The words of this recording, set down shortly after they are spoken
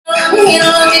you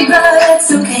don't love me, but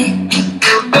it's okay.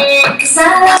 'Cause I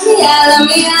love me, I love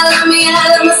me, I love me, I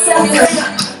love myself.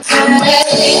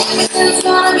 Everything's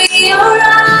gonna be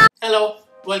alright. Hello,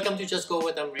 welcome to Just Go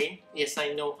with Amreen. Yes,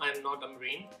 I know I'm not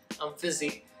Amreen. I'm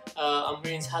Fizzy,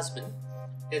 Amreen's husband.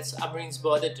 It's Amreen's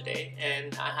birthday today,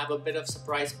 and I have a bit of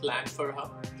surprise planned for her.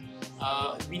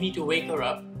 We need to wake her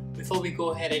up. Before we go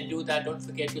ahead and do that, don't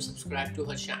forget to subscribe to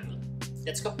her channel.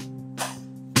 Let's go.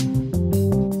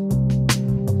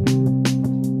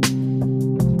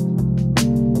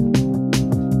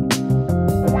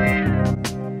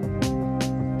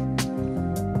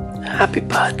 Happy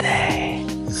birthday.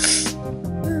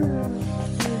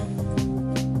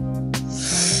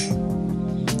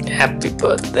 Happy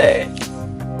birthday.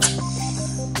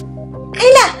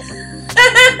 Ayla!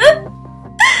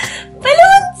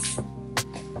 Balloons!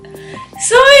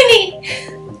 So many!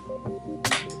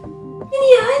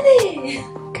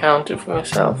 Count it for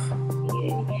yourself.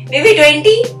 Maybe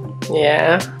 20?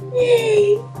 Yeah.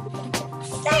 Yay!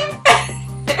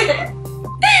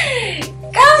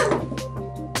 Come!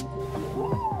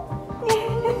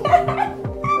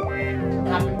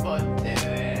 Happy birthday.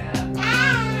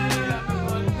 Happy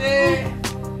birthday.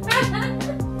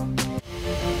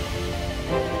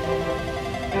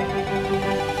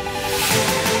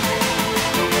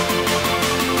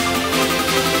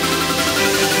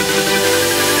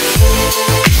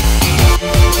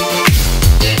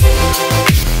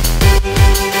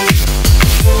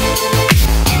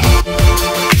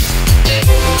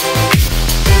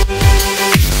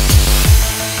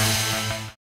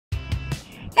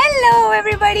 Hello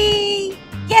everybody!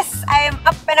 Yes, I am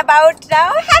up and about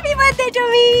now. Happy birthday to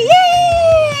me! Yay!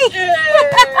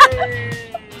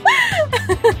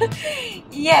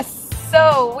 Yes,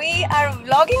 so we are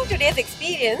vlogging today's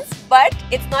experience, but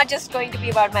it's not just going to be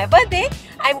about my birthday.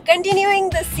 I'm continuing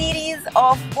the series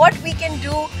of what we can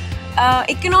do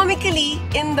economically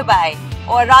in Dubai,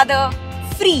 or rather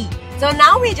free. So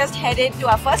now we just headed to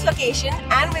our first location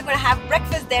and we're going to have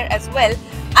breakfast there as well.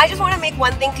 I just want to make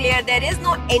one thing clear, there is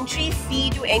no entry fee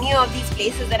to any of these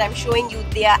places that I'm showing you.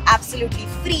 They are absolutely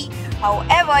free.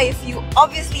 However, if you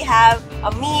obviously have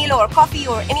a meal or coffee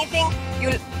or anything,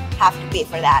 you'll have to pay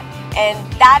for that. And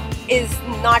that is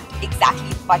not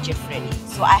exactly budget friendly.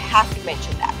 So I have to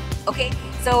mention that. Okay,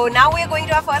 so now we're going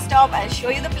to our first stop. I'll show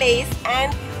you the place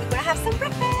and we're going to have some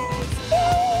breakfast.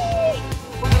 Yay!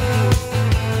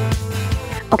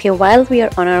 Okay, while we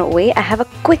are on our way, I have a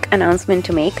quick announcement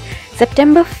to make.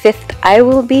 September 5th, I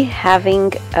will be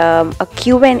having a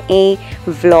Q&A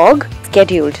vlog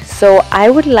scheduled. So I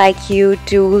would like you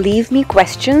to leave me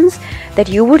questions that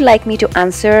you would like me to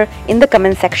answer in the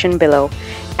comment section below.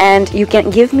 And you can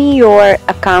give me your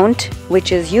account,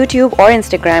 which is YouTube or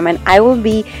Instagram, and I will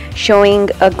be showing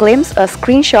a glimpse, a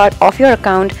screenshot of your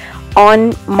account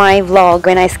on my vlog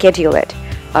when I schedule it.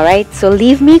 Alright, so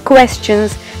leave me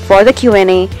questions for the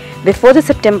Q&A before the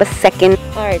September 2nd.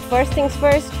 Alright, first things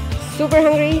first, super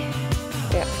hungry.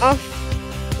 We're off.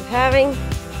 We're having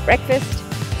breakfast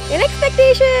in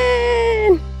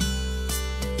Eggspectations.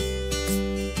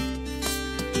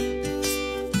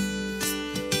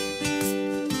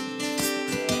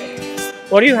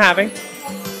 What are you having?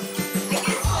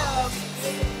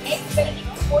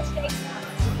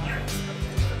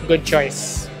 Good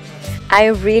choice. I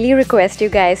really request you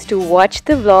guys to watch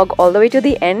the vlog all the way to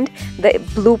the end. The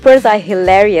bloopers are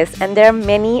hilarious and there are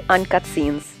many uncut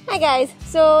scenes. Hi guys,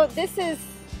 so this is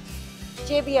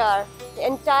JBR. The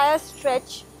entire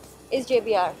stretch is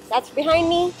JBR. That's behind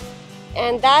me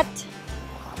and that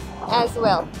as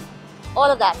well. All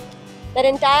of that. That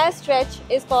entire stretch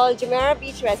is called Jumeirah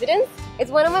Beach Residence.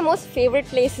 It's one of my most favorite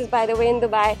places, by the way, in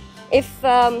Dubai.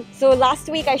 So last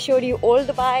week I showed you old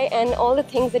Dubai and all the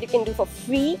things that you can do for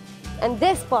free. And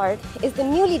this part is the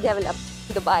newly developed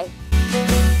Dubai.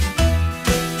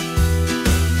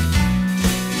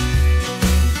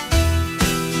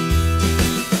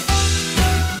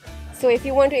 So if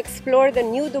you want to explore the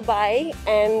new Dubai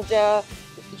and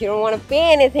you don't want to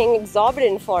pay anything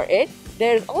exorbitant for it,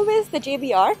 there's always the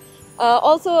JBR.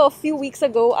 Also, a few weeks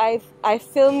ago, I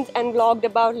filmed and vlogged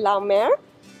about La Mer.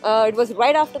 It was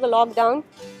right after the lockdown.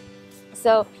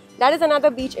 So that is another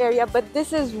beach area, but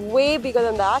this is way bigger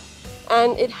than that.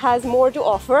 And it has more to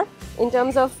offer in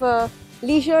terms of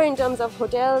leisure, in terms of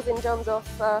hotels, in terms of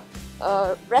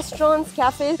restaurants,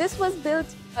 cafes. This was built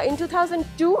in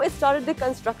 2002. It started the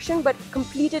construction but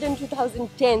completed in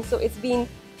 2010. So it's been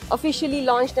officially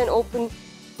launched and open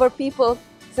for people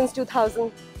since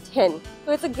 2010.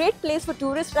 So it's a great place for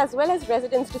tourists as well as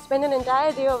residents to spend an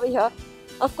entire day over here.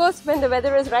 Of course, when the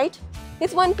weather is right.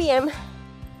 It's 1 PM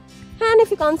and if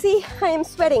you can't see, I am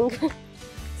sweating.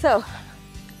 So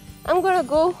I'm gonna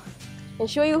go and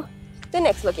show you the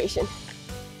next location.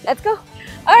 Let's go.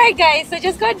 Alright guys, so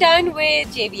just got done with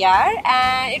JBR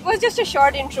and it was just a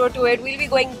short intro to it. We'll be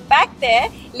going back there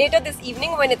later this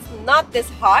evening when it's not this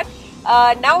hot.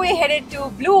 Now we're headed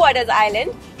to Bluewaters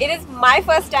Island. It is my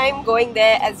first time going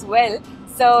there as well.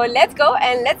 So let's go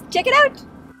and let's check it out.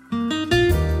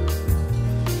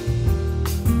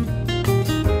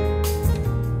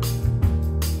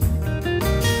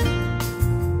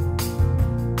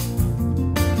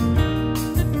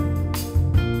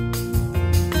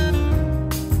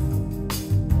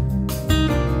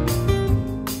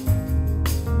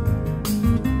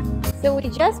 So we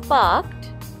just parked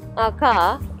our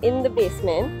car in the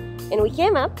basement and we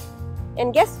came up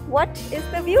and guess what is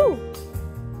the view?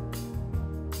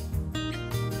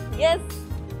 Yes,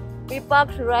 we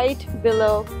parked right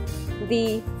below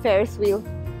the Ferris wheel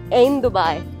in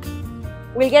Dubai.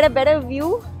 We'll get a better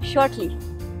view shortly.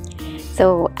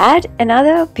 So add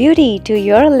another beauty to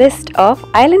your list of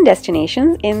island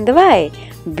destinations in Dubai,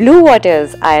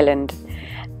 Bluewaters Island.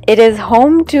 It is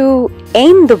home to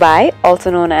Ain Dubai, also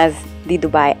known as the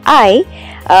Dubai Eye.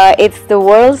 It's the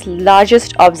world's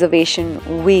largest observation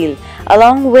wheel.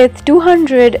 Along with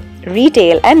 200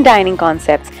 retail and dining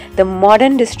concepts, the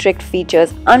modern district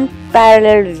features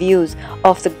unparalleled views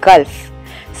of the Gulf.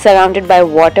 Surrounded by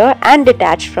water and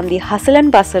detached from the hustle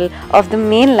and bustle of the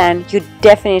mainland, you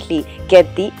definitely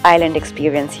get the island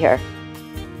experience here.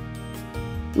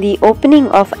 The opening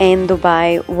of Ain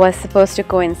Dubai was supposed to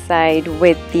coincide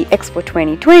with the Expo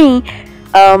 2020,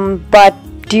 but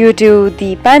due to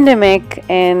the pandemic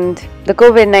and the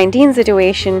COVID-19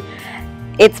 situation,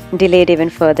 it's delayed even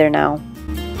further now.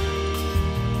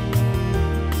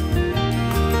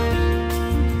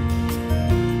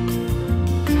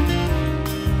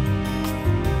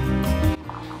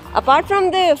 Apart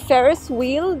from the Ferris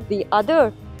wheel, the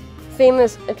other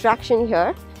famous attraction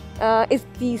here is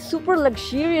the super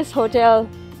luxurious hotel,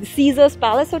 the Caesar's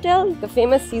Palace Hotel, the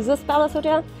famous Caesar's Palace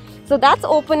Hotel. So that's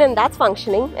open and that's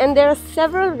functioning, and there are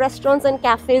several restaurants and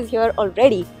cafes here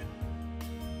already.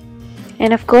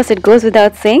 And of course, it goes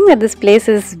without saying that this place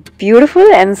is beautiful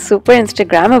and super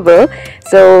Instagrammable.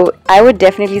 So I would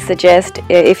definitely suggest,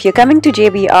 if you're coming to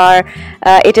JBR,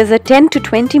 it is a 10 to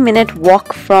 20 minute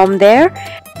walk from there.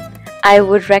 I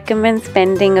would recommend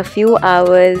spending a few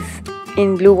hours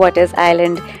in Bluewaters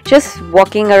Island, just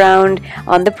walking around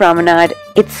on the promenade.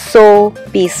 It's so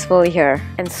peaceful here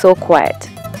and so quiet.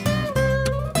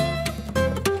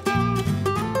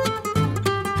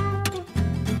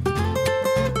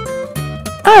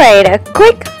 Alright, a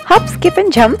quick hop, skip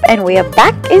and jump and we are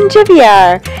back in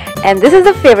JBR. And this is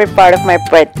the favorite part of my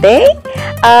birthday.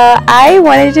 I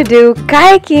wanted to do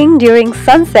kayaking during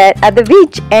sunset at the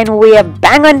beach and we are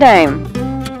bang on time.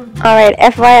 Alright,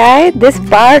 FYI, this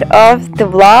part of the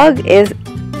vlog is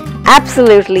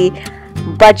absolutely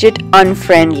budget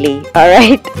unfriendly.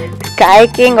 Alright,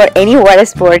 kayaking or any water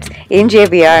sports in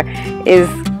JBR is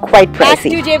quite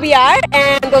pricey. Back to JBR,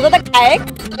 and those are the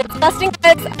kayaks. It's costing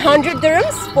us 100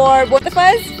 dirhams for both of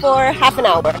us for half an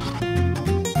hour.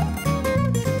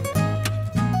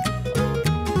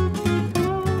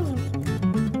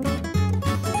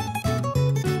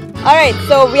 Alright,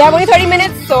 so we have only 30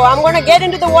 minutes, so I'm gonna get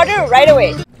into the water right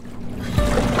away.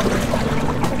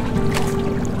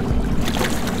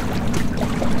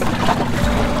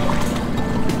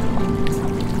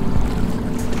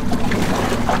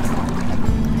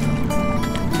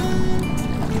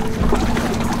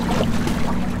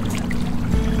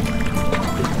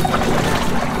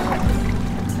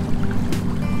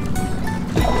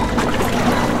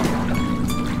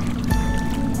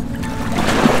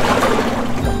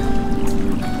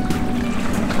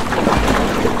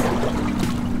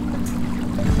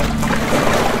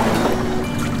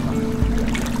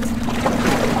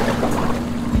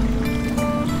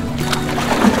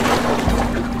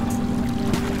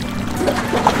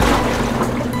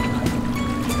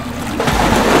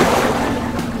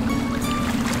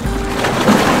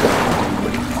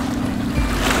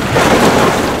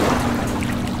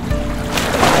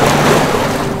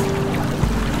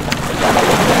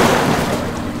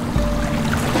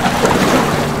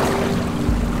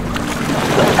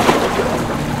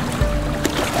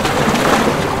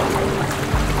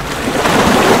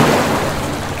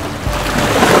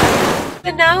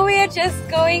 Now we are just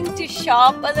going to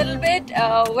shop a little bit.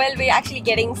 Well, we're actually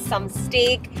getting some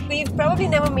steak. We've probably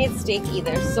never made steak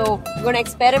either, so we're gonna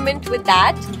experiment with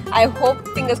that. I hope,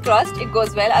 fingers crossed, it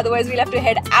goes well. Otherwise, we'll have to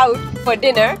head out for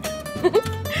dinner.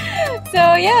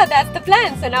 So yeah, that's the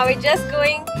plan. So now we're just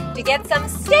going to get some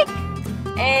steak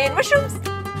and mushrooms.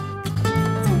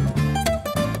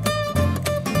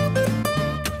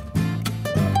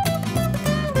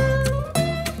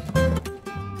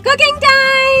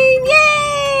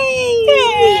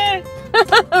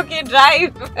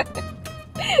 drive.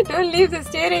 Don't leave the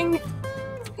steering.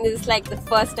 This is like the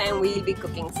first time we'll be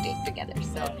cooking steak together,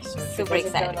 so super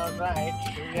excited. Alright,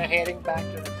 we are heading back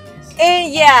to the place.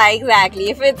 Yeah, exactly.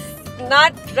 If it's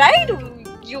not right,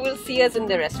 you will see us in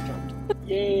the restaurant.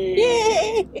 Yay!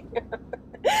 Yay!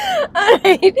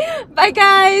 Alright, bye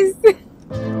guys.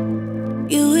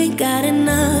 You ain't got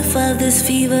enough of this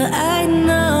fever, I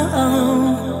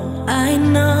know, I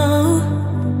know.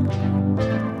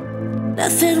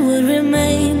 Nothing would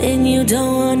remain and you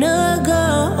don't wanna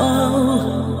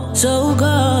go, so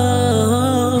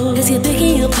go. Cause you're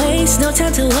picking your pace, no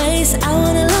time to waste. I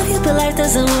wanna love you but life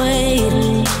doesn't wait.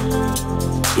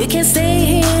 You can't stay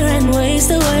here and waste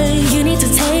away. You need to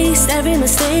taste every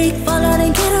mistake, fall out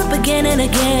and get up again and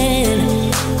again.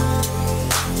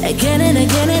 Again and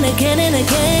again and again and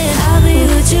again. I'll be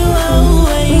with you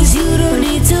always, you don't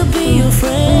need to be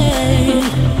afraid.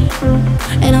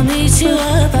 And I'll meet you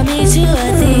up, I'll meet you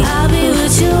at the. I'll be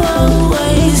with you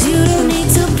always, you don't need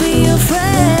to be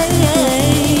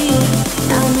afraid.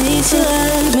 I'll meet you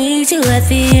up, meet you at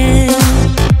the end.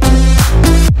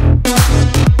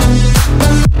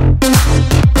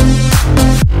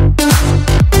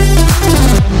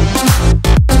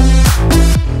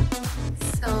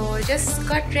 Just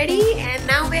got ready and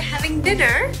now we're having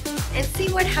dinner and see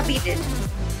what hubby did.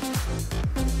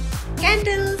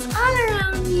 Candles all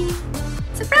around me.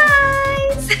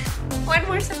 Surprise! One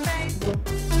more surprise.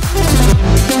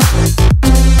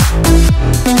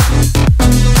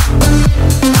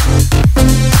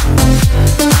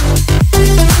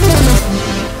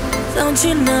 Don't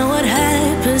you know what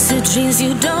happens to dreams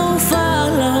you don't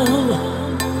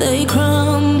follow? They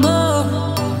crumble.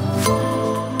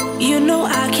 You know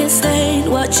I can't stay,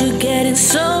 what you're getting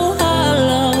so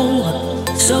hollow,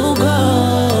 so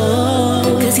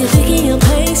go. Cause you're picking your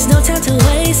pace, no time to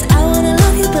waste. I wanna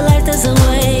love you but life doesn't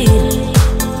wait.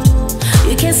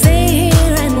 You can't stay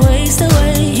here and waste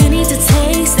away. You need to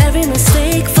taste every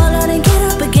mistake, fall out and get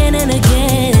up again and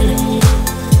again.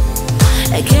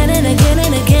 Again and again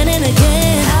and again and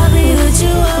again. I'll be with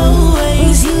you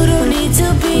always, you don't need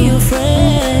to be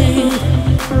afraid.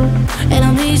 And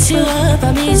I'll meet you up,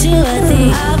 I'll meet you at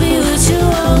the. I'll be with you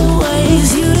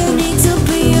always, you don't need to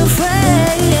be afraid.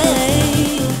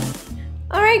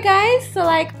 Alright guys, so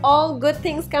like all good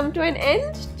things come to an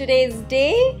end. Today's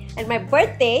day and my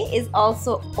birthday is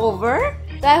also over.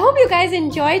 So I hope you guys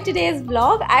enjoyed today's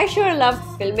vlog. I sure loved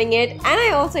filming it and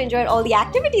I also enjoyed all the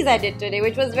activities I did today,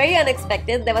 which was very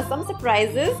unexpected. There were some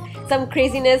surprises, some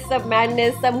craziness, some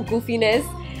madness, some goofiness.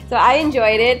 So I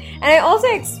enjoyed it and I also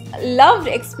loved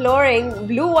exploring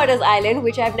Bluewaters Island,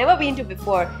 which I've never been to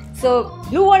before. So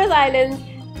Bluewaters Island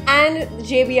and the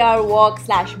JBR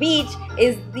walk/beach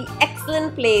is the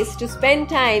excellent place to spend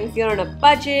time if you're on a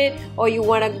budget or you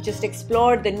want to just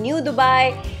explore the new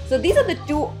Dubai. So these are the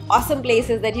two awesome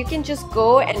places that you can just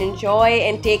go and enjoy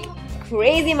and take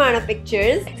crazy amount of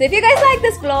pictures. So if you guys like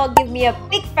this vlog, give me a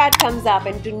big fat thumbs up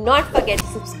and do not forget to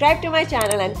subscribe to my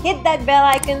channel and hit that bell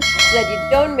icon so that you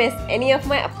don't miss any of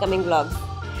my upcoming vlogs.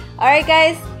 Alright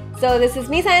guys, so this is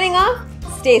me signing off.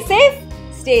 Stay safe,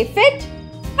 stay fit.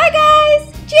 Bye guys!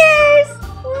 Cheers!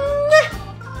 Mwah!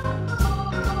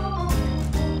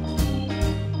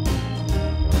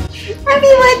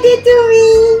 Happy birthday to me!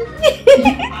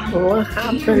 What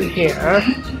happened here?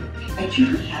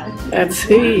 Let's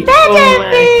see. That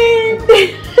happened!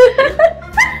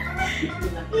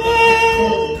 Yay!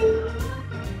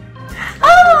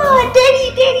 Oh, daddy!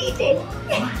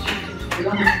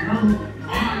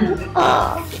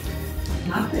 Oh.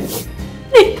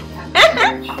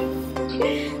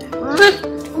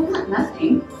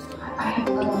 Nothing. I have a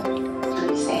little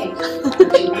to say,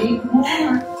 but you need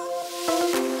more.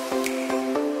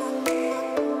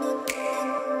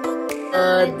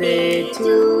 Birthday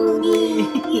to me.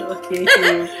 Okay.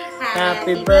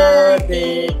 Happy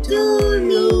birthday to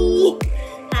me.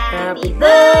 Happy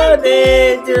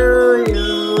birthday to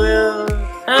you.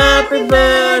 Happy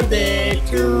birthday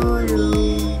to you.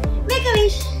 Make a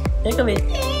wish! Make a wish.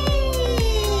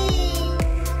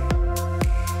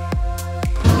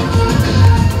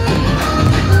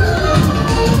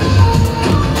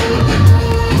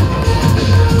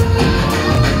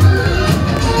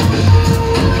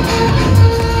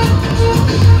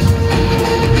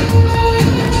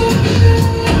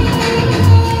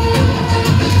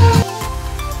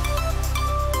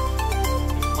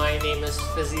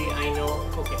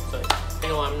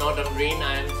 I'm not on rain,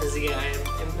 I am fizzy, I am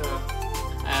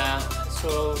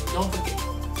so don't forget.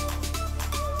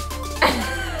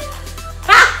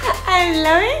 I'm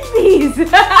loving these.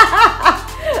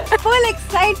 Full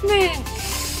excitement.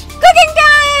 Cooking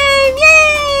time!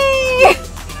 Yay!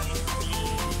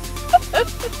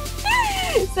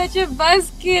 Such a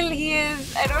buzzkill he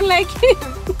is. I don't like him.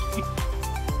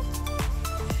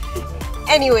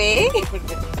 Anyway.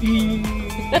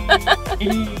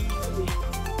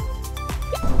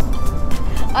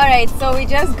 Alright, so we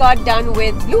just got done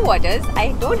with Bluewaters.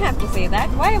 I don't have to say that.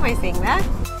 Why am I saying that?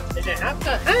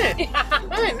 Okay.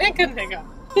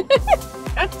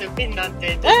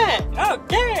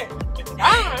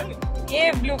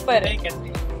 Yeah, blooper.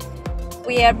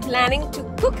 We are planning to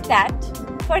cook that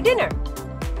for dinner.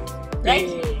 Right?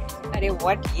 Arey,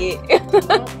 what? Yeah.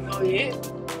 Oh, yeah.